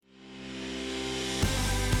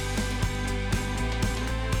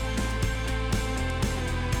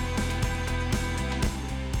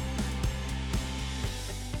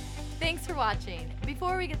watching.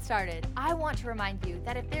 Before we get started, I want to remind you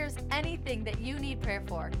that if there's anything that you need prayer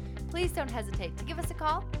for, please don't hesitate to give us a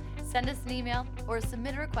call, send us an email, or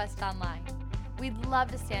submit a request online. We'd love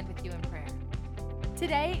to stand with you in prayer.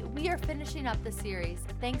 Today, we are finishing up the series,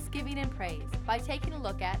 Thanksgiving and Praise, by taking a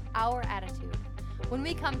look at our attitude. When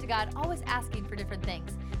we come to God always asking for different things,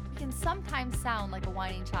 we can sometimes sound like a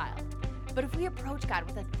whining child. But if we approach God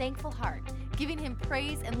with a thankful heart, giving Him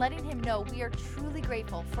praise and letting Him know we are truly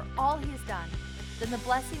grateful for all He has done, then the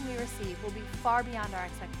blessing we receive will be far beyond our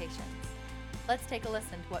expectations. Let's take a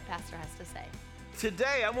listen to what Pastor has to say.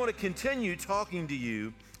 Today, I want to continue talking to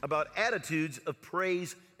you about attitudes of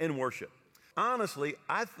praise and worship. Honestly,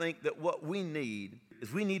 I think that what we need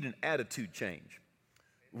is we need an attitude change.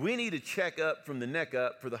 We need a checkup from the neck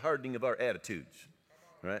up for the hardening of our attitudes,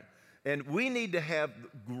 right? And we need to have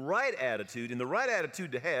the right attitude, and the right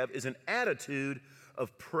attitude to have is an attitude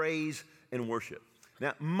of praise and worship.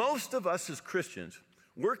 Now, most of us as Christians,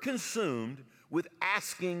 we're consumed with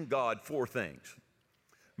asking God for things.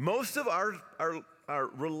 Most of our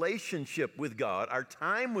relationship with God, our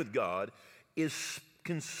time with God, is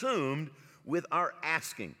consumed with our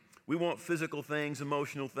asking. We want physical things,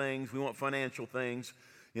 emotional things, we want financial things.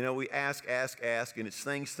 You know, we ask, and it's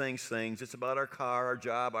things. It's about our car, our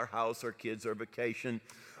job, our house, our kids, our vacation,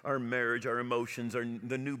 our marriage, our emotions,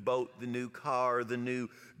 the new boat, the new car, the new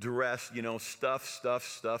dress,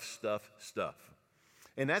 stuff.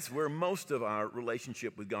 And that's where most of our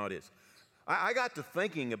relationship with God is. I got to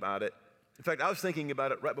thinking about it. In fact, I was thinking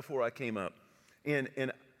about it right before I came up. And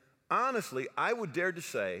honestly, I would dare to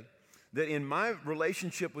say that in my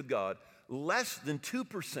relationship with God, less than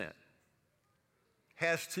 2%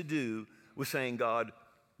 has to do with saying, God,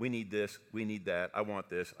 we need this, we need that, I want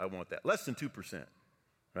this, I want that. Less than 2%,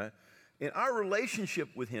 right? And our relationship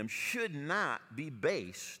with Him should not be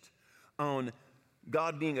based on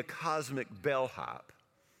God being a cosmic bellhop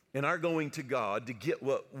and our going to God to get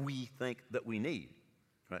what we think that we need,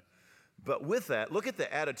 right? But with that, look at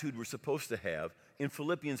the attitude we're supposed to have in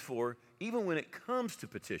Philippians 4, even when it comes to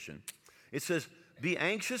petition. It says, be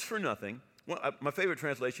anxious for nothing. Well, my favorite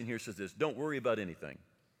translation here says this, don't worry about anything,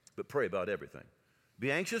 but pray about everything.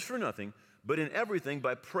 Be anxious for nothing, but in everything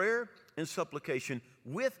by prayer and supplication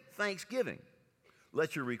with thanksgiving,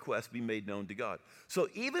 let your requests be made known to God. So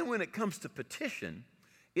even when it comes to petition,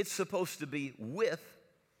 it's supposed to be with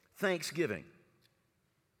thanksgiving.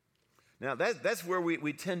 Now that's where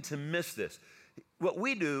we tend to miss this. What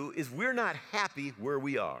we do is we're not happy where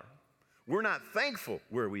we are. We're not thankful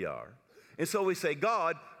where we are. And so we say,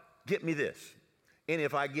 God, get me this. And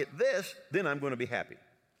if I get this, then I'm going to be happy,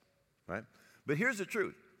 right? But here's the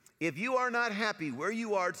truth. If you are not happy where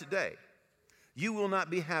you are today, you will not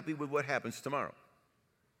be happy with what happens tomorrow.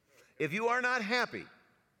 If you are not happy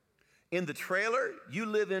in the trailer you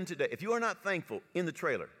live in today, if you are not thankful in the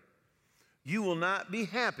trailer, you will not be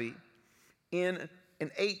happy in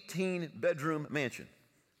an 18-bedroom mansion.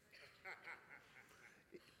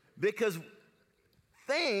 Because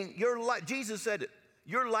your life, Jesus said it,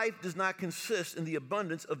 your life does not consist in the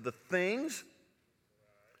abundance of the things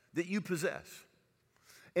that you possess.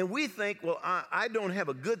 And we think, well, I don't have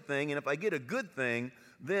a good thing, and if I get a good thing,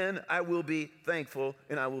 then I will be thankful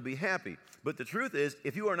and I will be happy. But the truth is,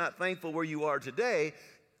 if you are not thankful where you are today,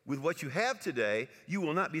 with what you have today, you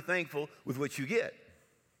will not be thankful with what you get.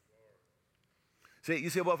 See, you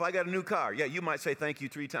say, well, if I got a new car, yeah, you might say thank you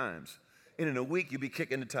 3 times. And in a week, you'll be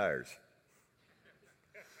kicking the tires.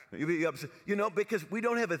 You'll be upset, because we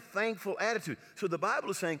don't have a thankful attitude. So the Bible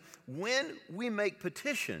is saying when we make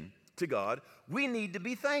petition to God, we need to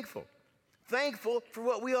be thankful. Thankful for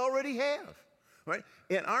what we already have, right?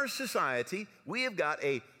 In our society, we have got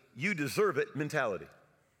a you deserve it mentality,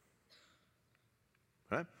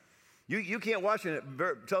 right? You can't watch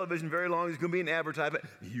television very long. There's going to be an advertisement.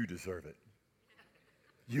 You deserve it.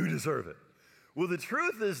 You deserve it. Well, the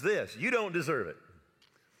truth is this. You don't deserve it.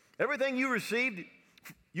 Everything you received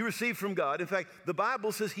from God. In fact, the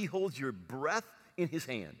Bible says He holds your breath in His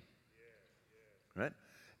hand, right?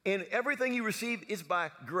 And everything you receive is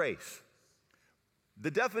by grace. The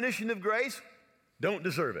definition of grace, don't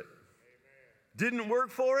deserve it. Didn't work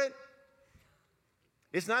for it.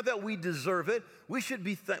 It's not that we deserve it.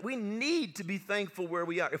 We need to be thankful where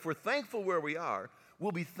we are. If we're thankful where we are,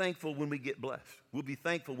 we'll be thankful when we get blessed. We'll be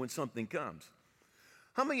thankful when something comes.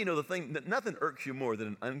 How many of you know the thing that nothing irks you more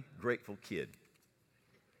than an ungrateful kid?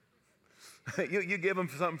 You give them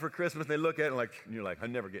something for Christmas, they look at it and you're like,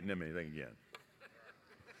 I'm never getting them anything again.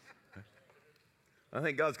 I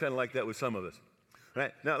think God's kind of like that with some of us.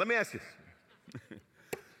 Right? Now, let me ask you this.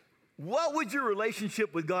 What would your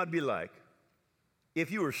relationship with God be like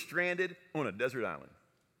if you were stranded on a desert island?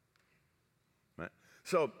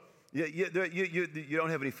 So you don't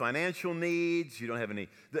have any financial needs. You don't have any,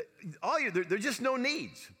 there's just no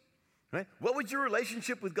needs, right? What would your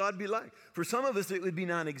relationship with God be like? For some of us, it would be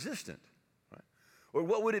non-existent, right? Or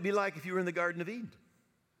what would it be like if you were in the Garden of Eden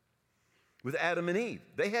with Adam and Eve?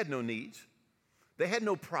 They had no needs. They had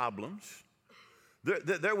no problems.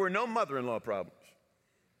 There were no mother-in-law problems,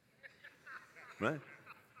 right?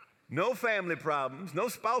 No family problems, no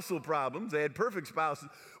spousal problems. They had perfect spouses.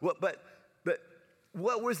 But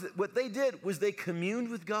what they did was they communed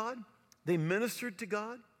with God. They ministered to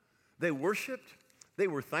God. They worshiped. They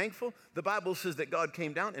were thankful. The Bible says that God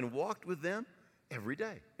came down and walked with them every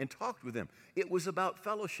day and talked with them. It was about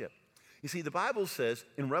fellowship. You see, the Bible says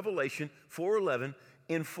in Revelation 4:11,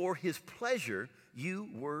 and for his pleasure you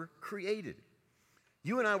were created.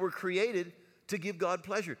 You and I were created to give God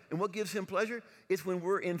pleasure. And what gives him pleasure? It's when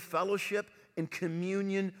we're in fellowship and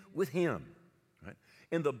communion with him, right?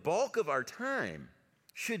 And the bulk of our time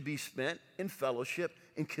should be spent in fellowship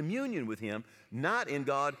and communion with him, not in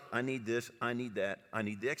God, I need this, I need that, I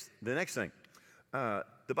need the next thing.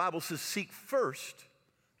 The Bible says, seek first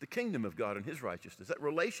the kingdom of God and his righteousness, that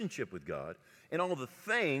relationship with God, and all the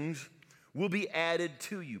things will be added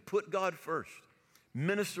to you. Put God first,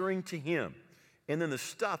 ministering to him, and then the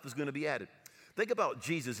stuff is going to be added. Think about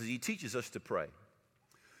Jesus as he teaches us to pray.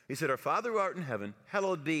 He said, our Father who art in heaven,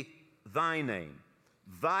 hallowed be thy name.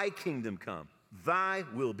 Thy kingdom come. Thy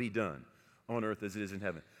will be done on earth as it is in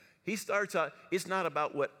heaven. He starts out, it's not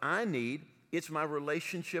about what I need, it's my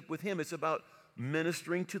relationship with him. It's about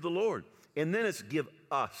ministering to the Lord. And then it's give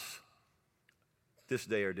us this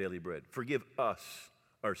day our daily bread. Forgive us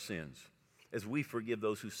our sins as we forgive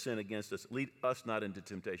those who sin against us. Lead us not into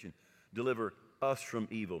temptation. Deliver us from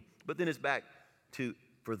evil. But then it's back to,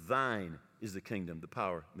 for thine is the kingdom, the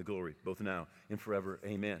power, and the glory, both now and forever.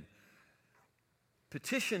 Amen.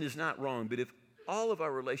 Petition is not wrong, but if all of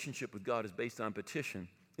our relationship with God is based on petition,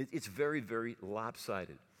 it's very, very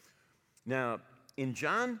lopsided. Now, in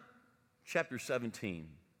John chapter 17,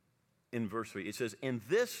 in verse 3, it says, and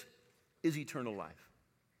this is eternal life.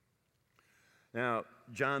 Now,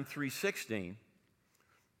 John 3:16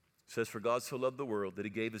 says, for God so loved the world that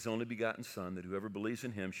he gave his only begotten Son, that whoever believes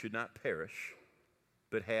in him should not perish,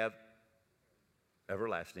 but have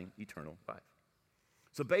everlasting, eternal life.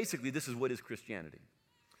 So basically, this is what is Christianity.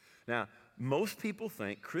 Now, most people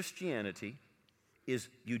think Christianity is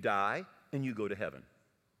you die and you go to heaven.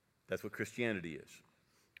 That's what Christianity is,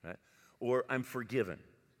 right? Or I'm forgiven.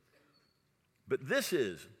 But this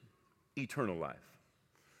is eternal life.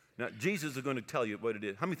 Now, Jesus is going to tell you what it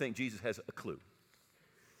is. How many think Jesus has a clue?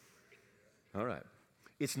 All right.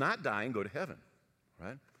 It's not die and go to heaven,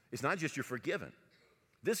 right? It's not just you're forgiven.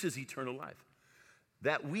 This is eternal life.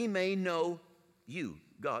 That we may know you,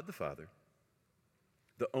 God the Father,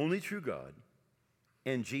 the only true God,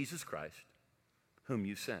 and Jesus Christ, whom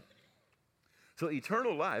you sent. So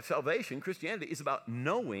eternal life, salvation, Christianity is about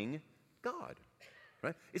knowing God,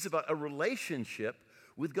 right? It's about a relationship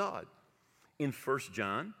with God. In 1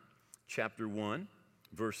 John chapter 1,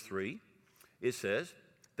 verse 3, it says,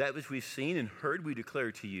 that which we've seen and heard we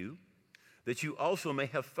declare to you, that you also may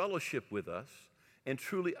have fellowship with us, and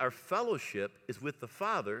truly our fellowship is with the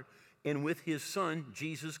Father and with his Son,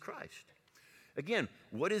 Jesus Christ. Again,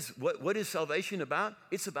 what is salvation about?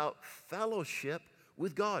 It's about fellowship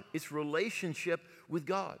with God. It's relationship with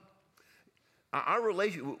God.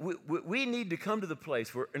 We need to come to the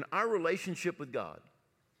place where in our relationship with God,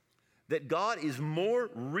 that God is more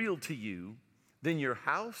real to you than your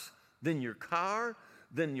house, than your car,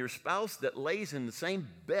 than your spouse that lays in the same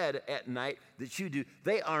bed at night that you do.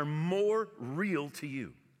 They are more real to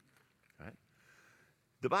you. Right?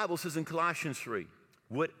 The Bible says in Colossians 3,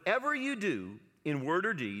 whatever you do in word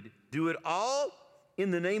or deed, do it all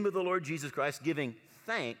in the name of the Lord Jesus Christ, giving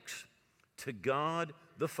thanks to God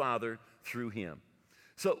the Father through him.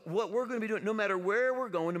 So what we're going to be doing, no matter where we're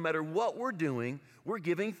going, no matter what we're doing, we're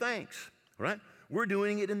giving thanks, right? We're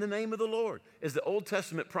doing it in the name of the Lord. As the Old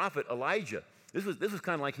Testament prophet Elijah, this was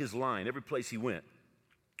kind of like his line every place he went.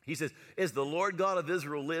 He says, as the Lord God of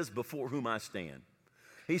Israel lives before whom I stand.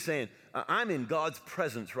 He's saying, I'm in God's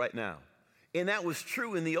presence right now. And that was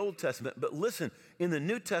true in the Old Testament. But listen, in the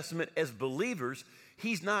New Testament, as believers,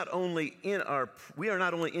 we are not only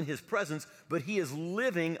in his presence, but he is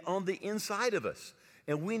living on the inside of us.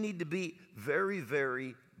 And we need to be very,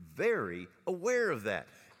 very, very aware of that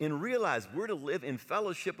and realize we're to live in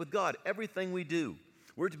fellowship with God. Everything we do,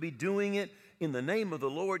 we're to be doing it in the name of the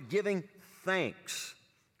Lord, giving thanks,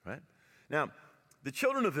 right? Now, the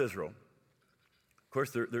children of Israel, of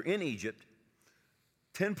course, they're in Egypt.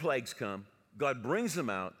 10 plagues come. God brings them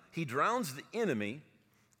out. He drowns the enemy.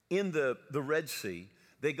 in the Red Sea.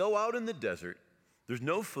 They go out in the desert. There's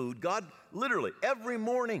no food. God, literally, every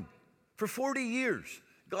morning for 40 years,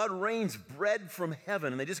 God rains bread from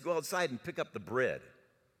heaven, and they just go outside and pick up the bread.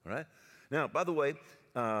 All right? Now, by the way,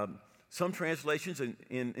 some translations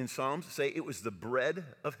in Psalms say it was the bread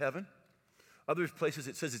of heaven. Other places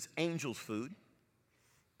it says it's angels' food.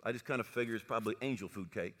 I just kind of figure it's probably angel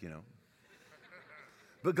food cake, you know.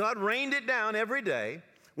 But God rained it down every day.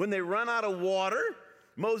 When they run out of water,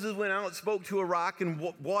 Moses went out and spoke to a rock, and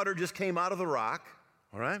water just came out of the rock.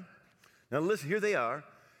 All right? Now listen, here they are.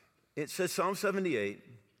 It says, Psalm 78,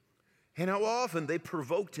 and how often they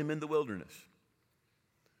provoked him in the wilderness.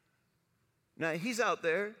 Now, he's out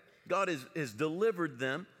there. God has delivered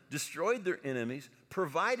them, destroyed their enemies,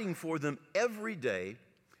 providing for them every day,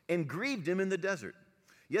 and grieved him in the desert.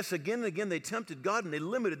 Yes, again and again they tempted God, and they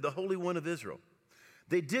limited the Holy One of Israel.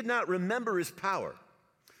 They did not remember his power,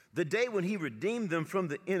 the day when he redeemed them from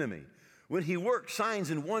the enemy, when he worked signs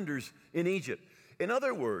and wonders in Egypt. In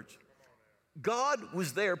other words, God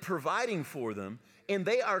was there providing for them, and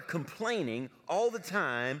they are complaining all the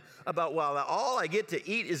time about, well, all I get to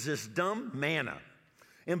eat is this dumb manna.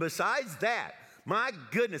 And besides that, my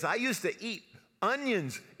goodness, I used to eat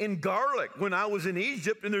onions and garlic when I was in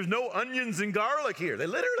Egypt, and there's no onions and garlic here.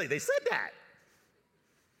 They said that.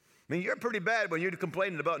 I mean, you're pretty bad when you're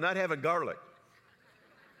complaining about not having garlic.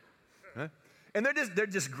 Huh? And they're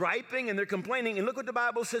just griping and they're complaining. And look what the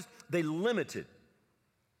Bible says. They limited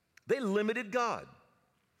God.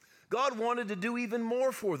 God wanted to do even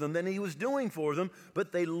more for them than he was doing for them,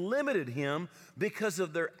 but they limited him because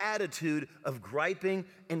of their attitude of griping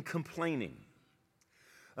and complaining.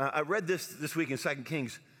 I read this week in 2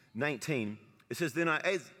 Kings 19. It says, then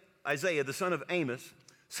Isaiah, the son of Amos,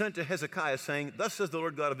 sent to Hezekiah, saying, thus says the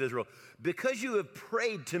Lord God of Israel, because you have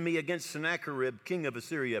prayed to me against Sennacherib, king of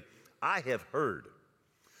Assyria, I have heard.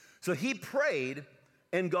 So he prayed,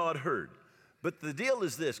 and God heard. But the deal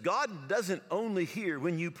is this, God doesn't only hear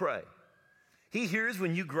when you pray. He hears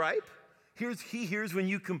when you gripe. He hears when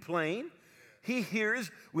you complain. He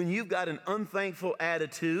hears when you've got an unthankful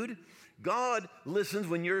attitude. God listens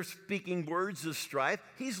when you're speaking words of strife.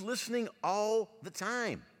 He's listening all the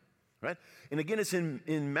time, right? And again, it's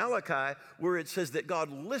in Malachi where it says that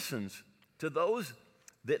God listens to those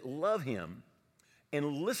that love him and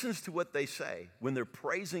listens to what they say when they're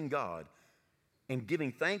praising God and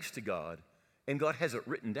giving thanks to God, and God has it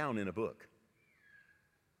written down in a book.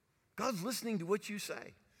 God's listening to what you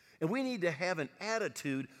say. And we need to have an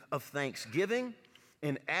attitude of thanksgiving,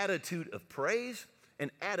 an attitude of praise,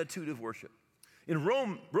 an attitude of worship. In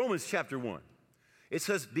Romans chapter 1, it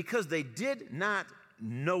says, because they did not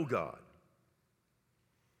know God.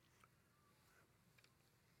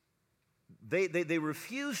 They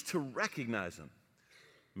refused to recognize him.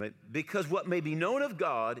 Because what may be known of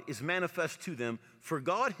God is manifest to them, for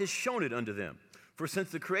God has shown it unto them. For since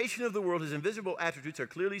the creation of the world, his invisible attributes are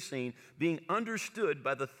clearly seen, being understood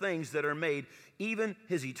by the things that are made, even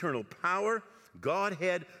his eternal power,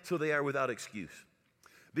 Godhead, so they are without excuse.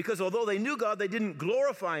 Because although they knew God, they didn't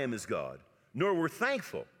glorify him as God, nor were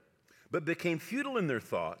thankful, but became futile in their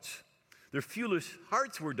thoughts. Their foolish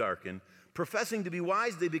hearts were darkened. Professing to be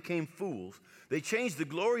wise, they became fools. They changed the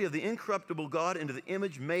glory of the incorruptible God into the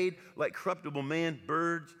image made like corruptible man,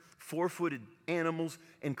 birds, four-footed animals,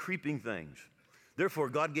 and creeping things. Therefore,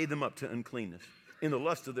 God gave them up to uncleanness in the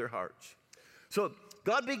lust of their hearts. So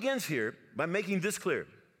God begins here by making this clear,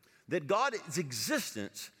 that God's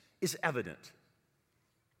existence is evident.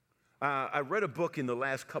 I read a book in the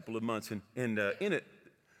last couple of months, and in it,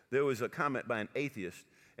 there was a comment by an atheist,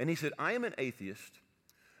 and he said, I am an atheist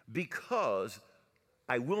because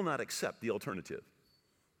I will not accept the alternative.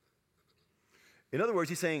 In other words,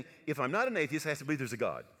 he's saying, if I'm not an atheist, I have to believe there's a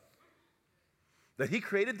God. That he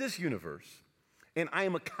created this universe, and I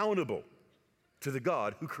am accountable to the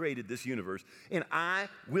God who created this universe, and I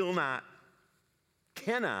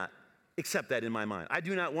cannot accept that in my mind. I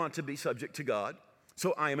do not want to be subject to God,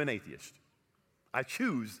 so I am an atheist. I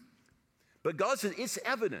choose. But God says, it's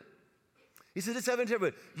evident. He said, it's evident to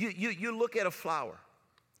everybody. You look at a flower.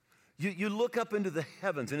 You look up into the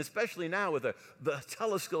heavens, and especially now with the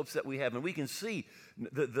telescopes that we have, and we can see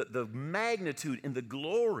the magnitude and the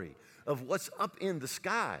glory of what's up in the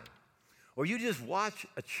sky. Or you just watch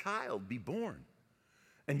a child be born.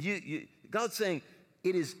 And God's saying,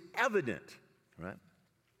 it is evident,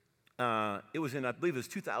 right? It was I believe it was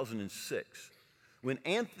 2006, when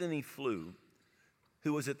Anthony Flew,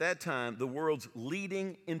 who was at that time the world's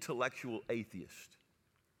leading intellectual atheist.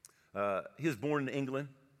 He was born in England.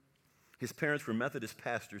 His parents were Methodist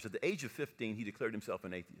pastors. At the age of 15, he declared himself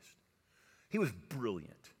an atheist. He was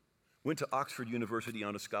brilliant, went to Oxford University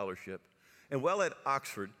on a scholarship, and while at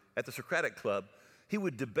Oxford, at the Socratic Club, he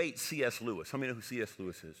would debate C.S. Lewis. How many know who C.S.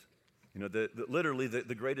 Lewis is? You know, literally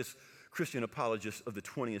the greatest Christian apologist of the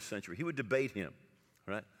 20th century. He would debate him,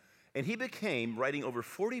 right? And he became, writing over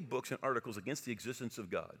 40 books and articles against the existence of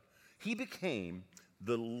God, he became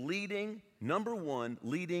the number one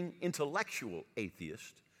leading intellectual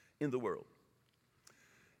atheist in the world.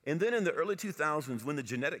 And then in the early 2000s, when the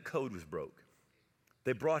genetic code was broke,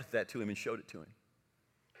 they brought that to him and showed it to him.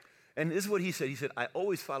 And this is what he said. He said, I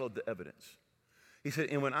always followed the evidence. He said,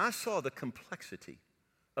 and when I saw the complexity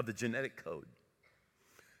of the genetic code,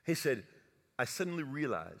 he said, I suddenly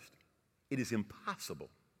realized it is impossible.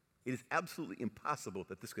 It is absolutely impossible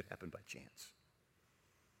that this could happen by chance.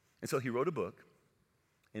 And so he wrote a book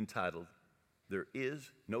entitled, There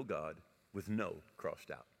Is No God, with No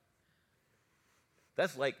crossed out.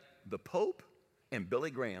 That's like the Pope and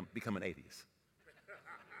Billy Graham becoming atheists.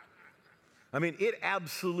 I mean, it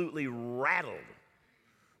absolutely rattled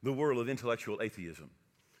the world of intellectual atheism,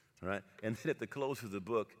 right? And then at the close of the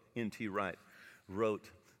book, N.T. Wright wrote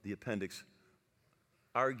the appendix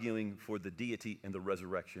arguing for the deity and the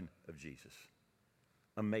resurrection of Jesus.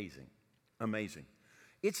 Amazing, amazing.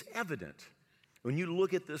 It's evident when you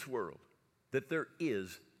look at this world that there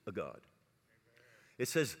is a God. It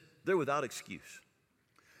says they're without excuse.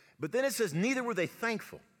 But then it says neither were they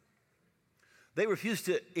thankful. They refused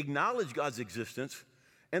to acknowledge God's existence,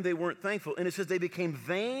 and they weren't thankful. And it says they became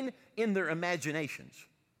vain in their imaginations,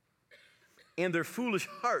 and their foolish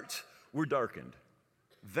hearts were darkened.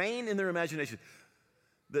 Vain in their imagination.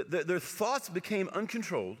 Their thoughts became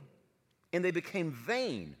uncontrolled, and they became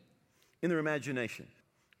vain in their imagination.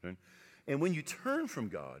 Okay? And when you turn from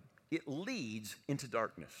God, it leads into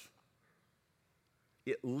darkness.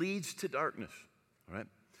 It leads to darkness, all right?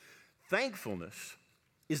 Thankfulness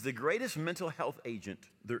is the greatest mental health agent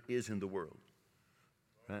there is in the world,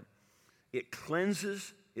 right? It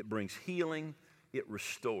cleanses, it brings healing, it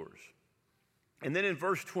restores. And then in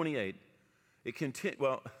verse 28, it continues,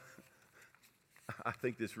 well, I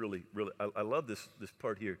think this really, I love this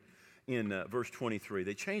part here in verse 23.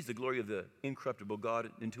 They changed the glory of the incorruptible God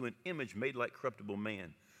into an image made like corruptible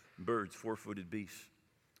man, birds, four-footed beasts,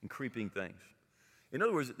 and creeping things. In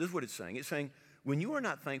other words, this is what it's saying. It's saying when you are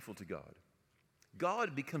not thankful to God,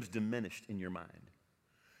 God becomes diminished in your mind.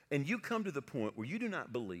 And you come to the point where you do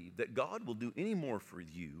not believe that God will do any more for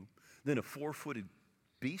you than a four-footed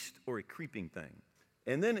beast or a creeping thing.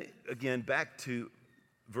 And then again, back to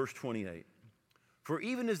verse 28. For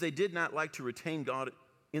even as they did not like to retain God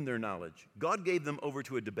in their knowledge, God gave them over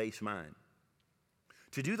to a debased mind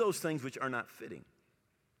to do those things which are not fitting.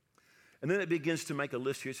 And then it begins to make a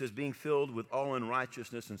list here. It says, being filled with all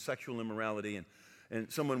unrighteousness and sexual immorality.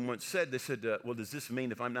 And someone once said, they said, well, does this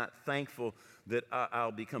mean if I'm not thankful that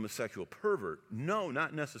I'll become a sexual pervert? No,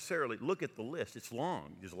 not necessarily. Look at the list. It's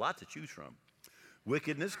long. There's a lot to choose from.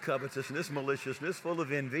 Wickedness, covetousness, maliciousness, full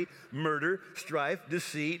of envy, murder, strife,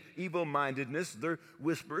 deceit, evil-mindedness. They're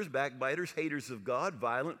whisperers, backbiters, haters of God,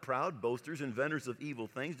 violent, proud, boasters, inventors of evil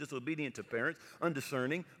things, disobedient to parents,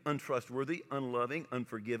 undiscerning, untrustworthy, unloving,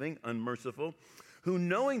 unforgiving, unmerciful, who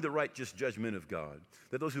knowing the righteous judgment of God,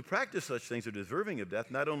 that those who practice such things are deserving of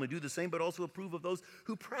death, not only do the same, but also approve of those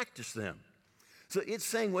who practice them. So it's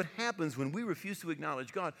saying what happens when we refuse to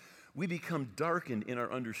acknowledge God, we become darkened in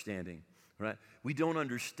our understanding. Right? We don't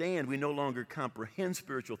understand. We no longer comprehend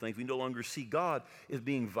spiritual things. We no longer see God as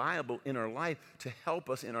being viable in our life to help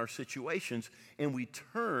us in our situations. And we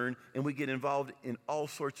turn and we get involved in all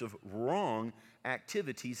sorts of wrong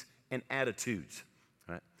activities and attitudes.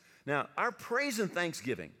 Right? Now, our praise and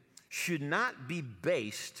thanksgiving should not be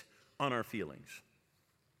based on our feelings.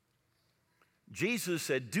 Jesus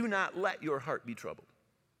said, do not let your heart be troubled.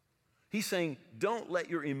 He's saying, don't let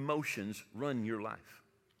your emotions run your life.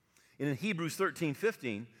 And in Hebrews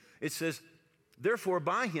 13:15, it says, therefore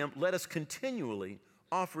by him let us continually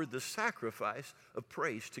offer the sacrifice of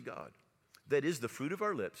praise to God. That is the fruit of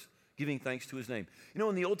our lips, giving thanks to his name. You know,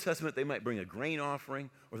 in the Old Testament, they might bring a grain offering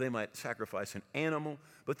or they might sacrifice an animal.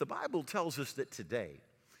 But the Bible tells us that today,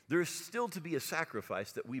 there is still to be a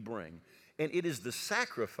sacrifice that we bring. And it is the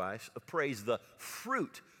sacrifice of praise, the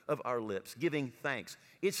fruit of our lips, giving thanks.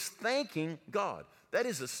 It's thanking God. That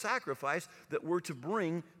is a sacrifice that we're to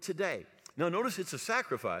bring today. Now, notice it's a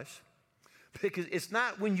sacrifice because it's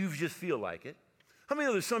not when you just feel like it. How many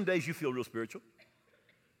know there's some days you feel real spiritual?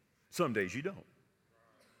 Some days you don't.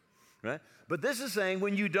 Right? But this is saying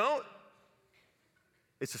when you don't,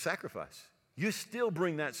 it's a sacrifice. You still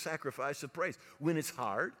bring that sacrifice of praise. When it's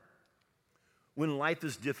hard, when life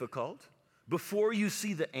is difficult, before you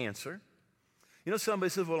see the answer, You know, somebody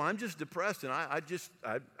says, well, I'm just depressed, and I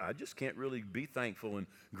just can't really be thankful and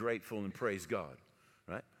grateful and praise God,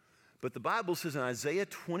 right? But the Bible says in Isaiah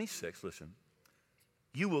 26, listen,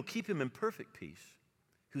 you will keep him in perfect peace,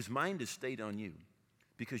 whose mind is stayed on you,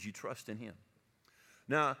 because you trust in him.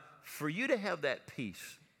 Now, for you to have that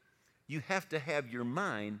peace, you have to have your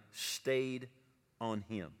mind stayed on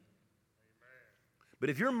him. But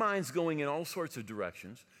if your mind's going in all sorts of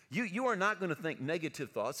directions, you are not going to think negative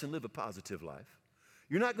thoughts and live a positive life.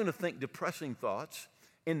 You're not going to think depressing thoughts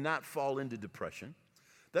and not fall into depression.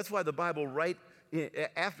 That's why the Bible, right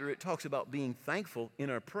after it talks about being thankful in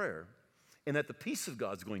our prayer and that the peace of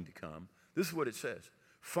God's going to come, this is what it says.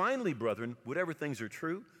 Finally, brethren, whatever things are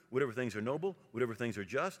true, whatever things are noble, whatever things are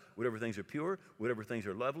just, whatever things are pure, whatever things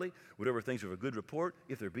are lovely, whatever things are of a good report,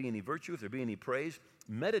 if there be any virtue, if there be any praise,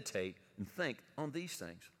 meditate and think on these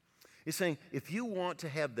things. It's saying if you want to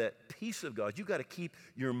have that peace of God, you've got to keep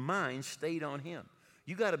your mind stayed on him.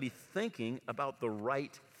 You've got to be thinking about the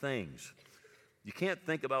right things. You can't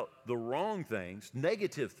think about the wrong things,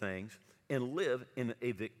 negative things, and live in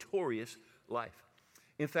a victorious life.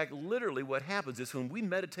 In fact, literally what happens is when we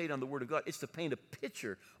meditate on the Word of God, it's to paint a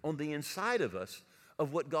picture on the inside of us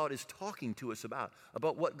of what God is talking to us about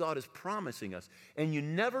what God is promising us. And you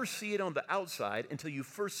never see it on the outside until you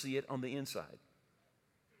first see it on the inside.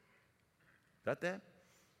 Got that?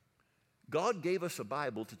 God gave us a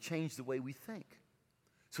Bible to change the way we think.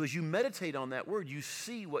 So as you meditate on that Word, you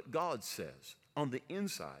see what God says on the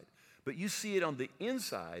inside. But you see it on the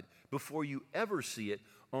inside before you ever see it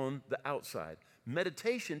on the outside.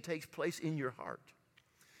 Meditation takes place in your heart.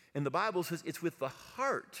 And the Bible says it's with the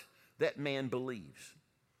heart that man believes.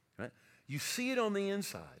 Right? You see it on the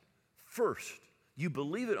inside first. You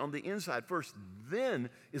believe it on the inside first. Then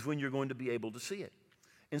is when you're going to be able to see it.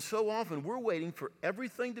 And so often we're waiting for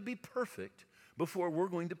everything to be perfect before we're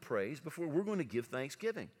going to praise, before we're going to give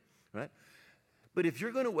thanksgiving. Right? But if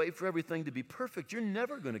you're going to wait for everything to be perfect, you're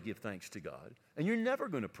never going to give thanks to God, and you're never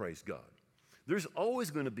going to praise God. There's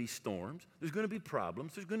always going to be storms. There's going to be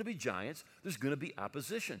problems. There's going to be giants. There's going to be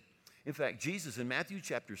opposition. In fact, Jesus in Matthew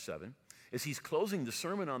chapter 7, as he's closing the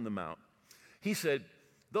Sermon on the Mount, he said,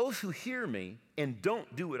 those who hear me and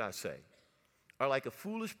don't do what I say are like a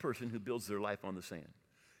foolish person who builds their life on the sand.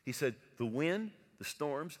 He said, the wind, the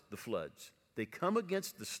storms, the floods, they come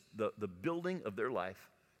against the building of their life,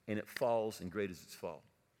 and it falls, and great is its fall.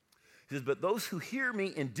 He says, but those who hear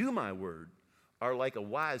me and do my word are like a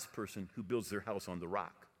wise person who builds their house on the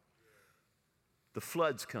rock. The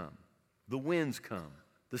floods come, the winds come,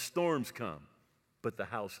 the storms come, but the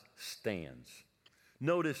house stands.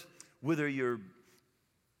 Notice, whether you're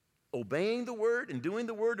obeying the word and doing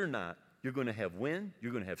the word or not, you're going to have wind,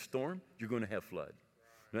 you're going to have storm, you're going to have flood.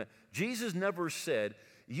 Right? Jesus never said,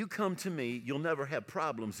 you come to me, you'll never have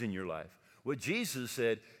problems in your life. What Jesus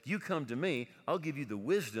said, you come to me, I'll give you the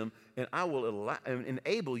wisdom, and I will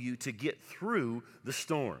enable you to get through the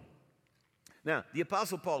storm. Now, the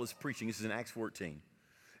Apostle Paul is preaching. This is in Acts 14.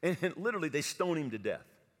 And literally, they stone him to death.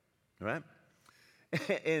 Right?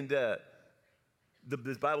 And the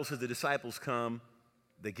Bible says the disciples come,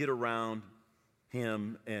 they get around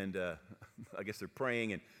him, and I guess they're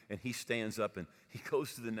praying, and he stands up, and he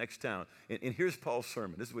goes to the next town. And here's Paul's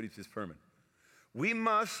sermon. This is what he says, sermon. We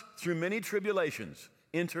must, through many tribulations,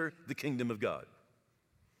 enter the kingdom of God.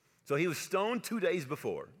 So he was stoned 2 days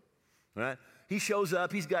before, right? He shows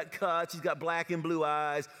up, he's got cuts, he's got black and blue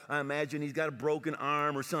eyes. I imagine he's got a broken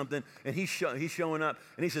arm or something, and he's showing up,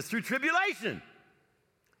 and he says, through tribulation,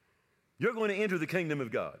 you're going to enter the kingdom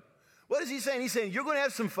of God. What is he saying? He's saying you're going to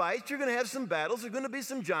have some fights, you're going to have some battles, there's going to be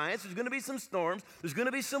some giants, there's going to be some storms, there's going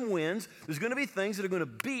to be some winds, there's going to be things that are going to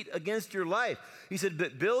beat against your life. He said,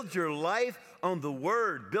 but build your life on the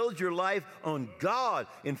Word, build your life on God,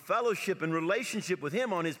 in fellowship and relationship with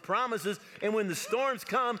Him, on His promises, and when the storms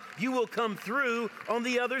come, you will come through on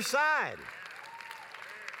the other side.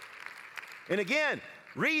 And again,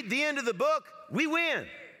 read the end of the book, we win.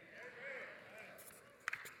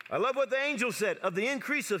 I love what the angel said. Of the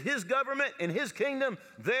increase of his government and his kingdom,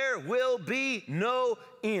 there will be no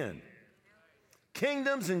end.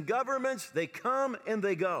 Kingdoms and governments, they come and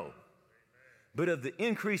they go. But of the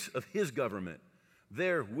increase of his government,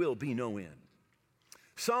 there will be no end.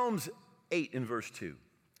 Psalms 8 in verse 2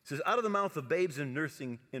 says, out of the mouth of babes and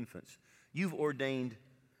nursing infants, you've ordained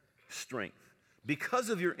strength because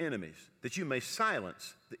of your enemies, that you may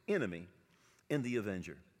silence the enemy and the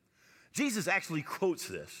avenger. Jesus actually quotes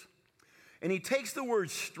this, and he takes the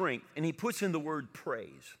word strength and he puts in the word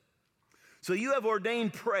praise. So you have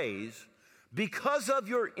ordained praise because of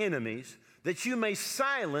your enemies, that you may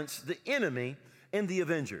silence the enemy and the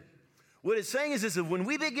avenger. What it's saying is this, that when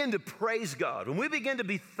we begin to praise God, when we begin to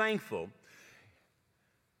be thankful,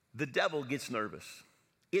 the devil gets nervous.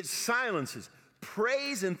 It silences.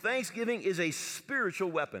 Praise and thanksgiving is a spiritual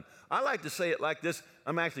weapon. I like to say it like this.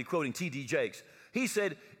 I'm actually quoting T.D. Jakes. He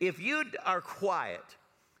said, if you are quiet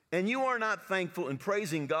and you are not thankful and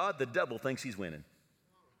praising God, the devil thinks he's winning.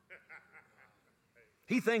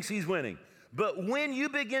 He thinks he's winning. But when you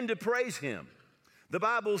begin to praise him, the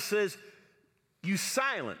Bible says you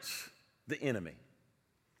silence the enemy.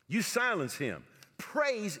 You silence him.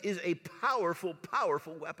 Praise is a powerful,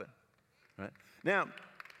 powerful weapon. Right? Now,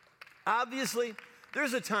 obviously,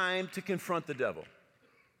 there's a time to confront the devil.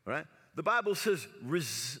 Right? The Bible says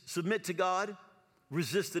submit to God,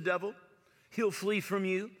 resist the devil. He'll flee from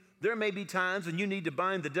you. There may be times when you need to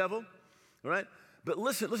bind the devil. Right? But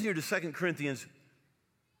listen here to 2 Corinthians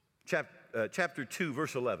chapter 2,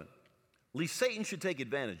 verse 11. Lest Satan should take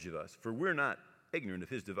advantage of us, for we're not ignorant of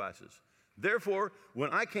his devices. Therefore,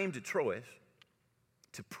 when I came to Troas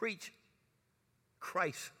to preach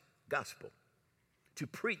Christ's gospel, to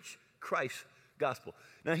preach Christ's gospel.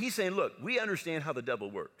 Now he's saying, look, we understand how the devil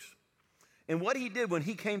works. And what he did when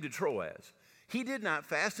he came to Troas, he did not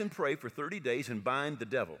fast and pray for 30 days and bind the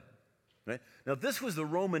devil. Right? Now this was the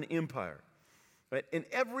Roman Empire. Right? In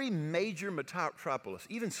every major metropolis,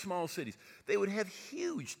 even small cities, they would have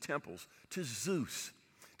huge temples to Zeus,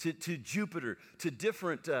 to Jupiter, to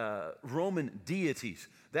different Roman deities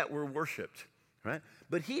that were worshiped. Right?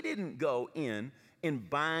 But he didn't go in and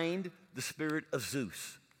bind the spirit of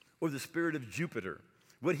Zeus or the spirit of Jupiter.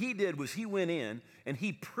 What he did was he went in and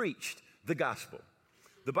he preached the gospel.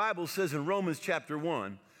 The Bible says in Romans chapter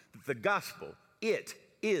 1 that the gospel, it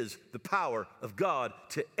is the power of God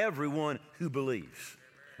to everyone who believes.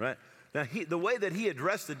 Right? Now, the way that he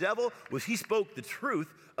addressed the devil was he spoke the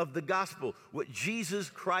truth of the gospel, what Jesus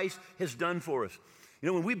Christ has done for us. You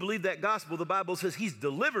know, when we believe that gospel, the Bible says he's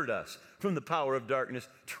delivered us from the power of darkness,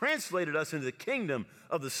 translated us into the kingdom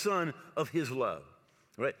of the Son of his love.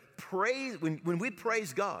 Right? Praise, when we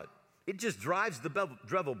praise God, it just drives the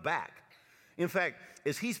devil back. In fact,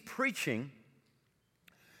 as he's preaching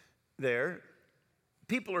there,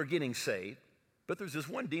 people are getting saved, but there's this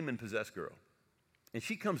one demon-possessed girl, and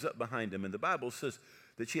she comes up behind him, and the Bible says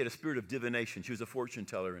that she had a spirit of divination. She was a fortune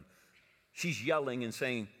teller, and she's yelling and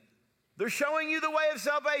saying, they're showing you the way of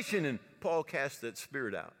salvation, and Paul cast that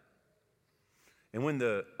spirit out. And when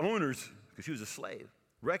the owners, because she was a slave,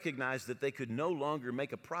 recognized that they could no longer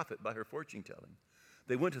make a profit by her fortune telling,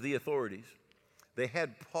 they went to the authorities. They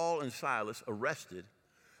had Paul and Silas arrested.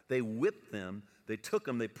 They whipped them. They took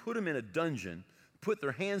them. They put them in a dungeon, put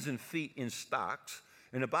their hands and feet in stocks.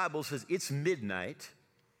 And the Bible says it's midnight.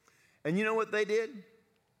 And you know what they did?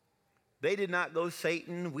 They did not go,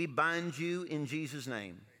 Satan, we bind you in Jesus'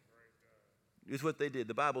 name. Here's what they did.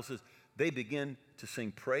 The Bible says they began to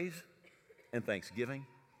sing praise and thanksgiving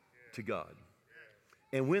to God.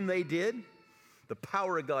 And when they did, the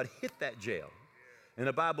power of God hit that jail. And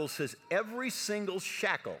the Bible says every single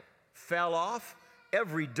shackle fell off,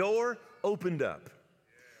 every door opened up.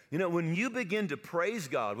 You know, when you begin to praise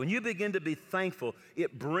God, when you begin to be thankful,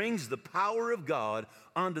 it brings the power of God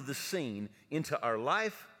onto the scene into our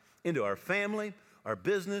life, into our family, our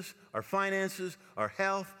business, our finances, our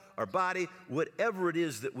health, our body, whatever it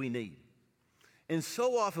is that we need. And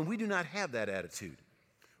so often we do not have that attitude.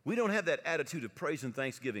 We don't have that attitude of praise and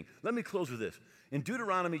thanksgiving. Let me close with this. In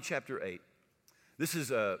Deuteronomy chapter 8, this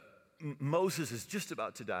is Moses is just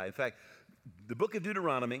about to die. In fact, the book of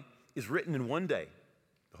Deuteronomy is written in one day.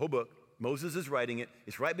 The whole book, Moses is writing it.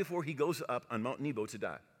 It's right before he goes up on Mount Nebo to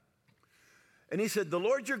die. And he said, the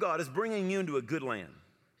Lord your God is bringing you into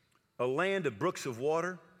a land of brooks of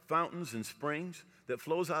water, fountains and springs that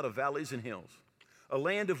flows out of valleys and hills, a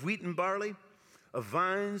land of wheat and barley, of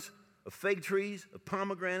vines, of fig trees, of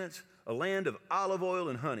pomegranates, a land of olive oil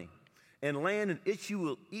and honey, and land in which you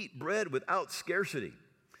will eat bread without scarcity,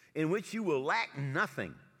 in which you will lack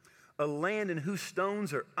nothing, a land in whose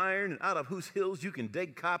stones are iron and out of whose hills you can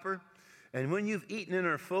dig copper. And when you've eaten and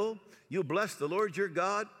are full, you'll bless the Lord your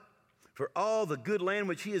God for all the good land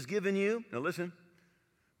which he has given you. Now listen,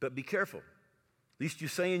 but be careful, lest you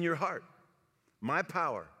say in your heart, my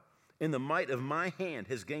power and the might of my hand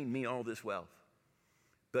has gained me all this wealth.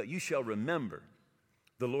 But you shall remember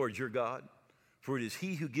the Lord your God, for it is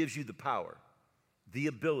he who gives you the power, the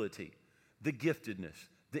ability, the giftedness,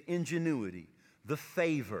 the ingenuity, the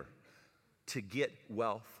favor to get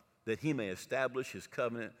wealth, that he may establish his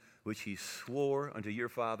covenant, which he swore unto your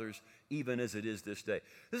fathers, even as it is this day.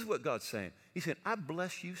 This is what God's saying. He's saying, I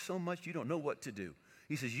bless you so much you don't know what to do.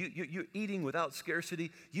 He says, you're eating without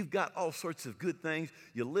scarcity. You've got all sorts of good things.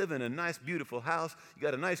 You live in a nice, beautiful house. You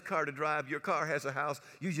got a nice car to drive. Your car has a house.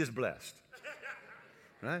 You're just blessed.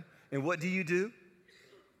 Right? And what do?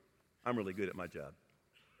 I'm really good at my job.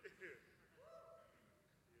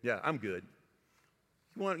 Yeah, I'm good.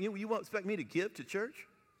 You won't expect me to give to church?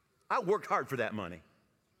 I worked hard for that money.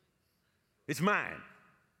 It's mine.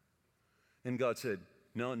 And God said,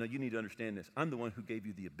 no, you need to understand this. I'm the one who gave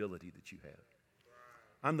you the ability that you have.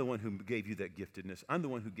 I'm the one who gave you that giftedness. I'm the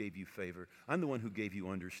one who gave you favor. I'm the one who gave you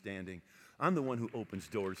understanding. I'm the one who opens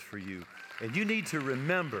doors for you. And you need to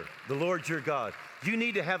remember the Lord your God. You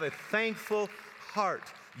need to have a thankful heart.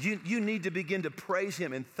 You need to begin to praise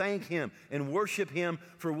him and thank him and worship him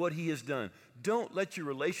for what he has done. Don't let your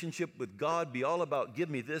relationship with God be all about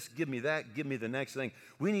give me this, give me that, give me the next thing.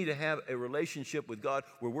 We need to have a relationship with God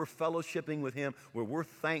where we're fellowshipping with him, where we're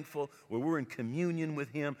thankful, where we're in communion with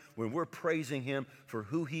him, where we're praising him for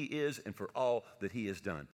who he is and for all that he has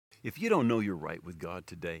done. If you don't know you're right with God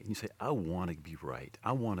today, and you say, I want to be right,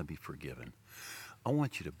 I want to be forgiven, I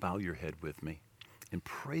want you to bow your head with me and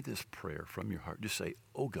pray this prayer from your heart. Just say,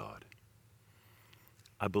 oh God,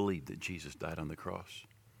 I believe that Jesus died on the cross.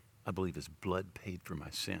 I believe his blood paid for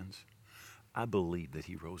my sins. I believe that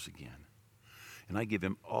he rose again. And I give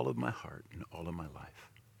him all of my heart and all of my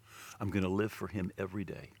life. I'm going to live for him every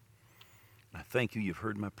day. And I thank you've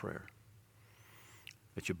heard my prayer.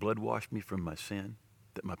 That your blood washed me from my sin,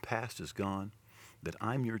 that my past is gone, that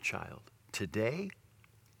I'm your child today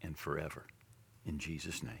and forever. In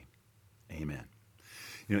Jesus' name, amen.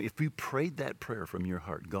 You know, if you prayed that prayer from your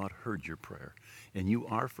heart, God heard your prayer, and you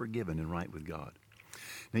are forgiven and right with God.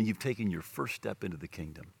 Now, you've taken your first step into the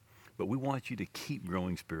kingdom, but we want you to keep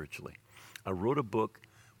growing spiritually. I wrote a book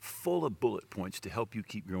full of bullet points to help you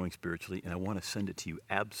keep growing spiritually, and I want to send it to you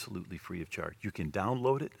absolutely free of charge. You can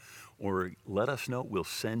download it or let us know. We'll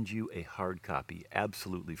send you a hard copy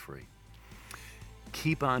absolutely free.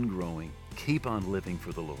 Keep on growing. Keep on living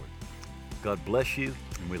for the Lord. God bless you,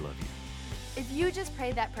 and we love you. If you just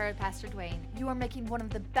prayed that prayer with Pastor Duane, you are making one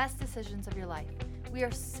of the best decisions of your life. We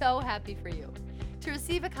are so happy for you. To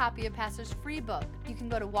receive a copy of Pastor's free book, you can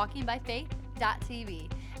go to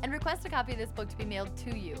walkingbyfaith.tv and request a copy of this book to be mailed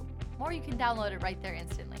to you, or you can download it right there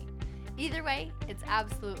instantly. Either way, it's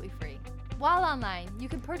absolutely free. While online, you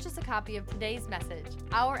can purchase a copy of today's message,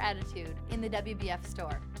 Our Attitude, in the WBF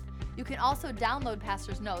store. You can also download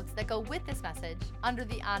Pastor's notes that go with this message under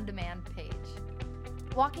the on-demand page.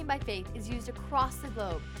 Walking by Faith is used across the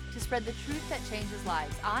globe to spread the truth that changes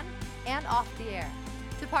lives on and off the air.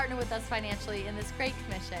 To partner with us financially in this great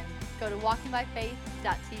commission, go to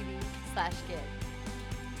walkingbyfaith.tv/give.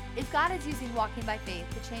 If God is using Walking by Faith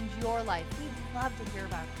to change your life, we'd love to hear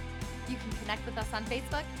about it. You can connect with us on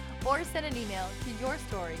Facebook or send an email to your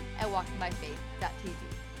story at walkingbyfaith.tv.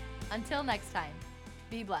 Until next time,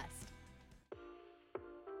 be blessed.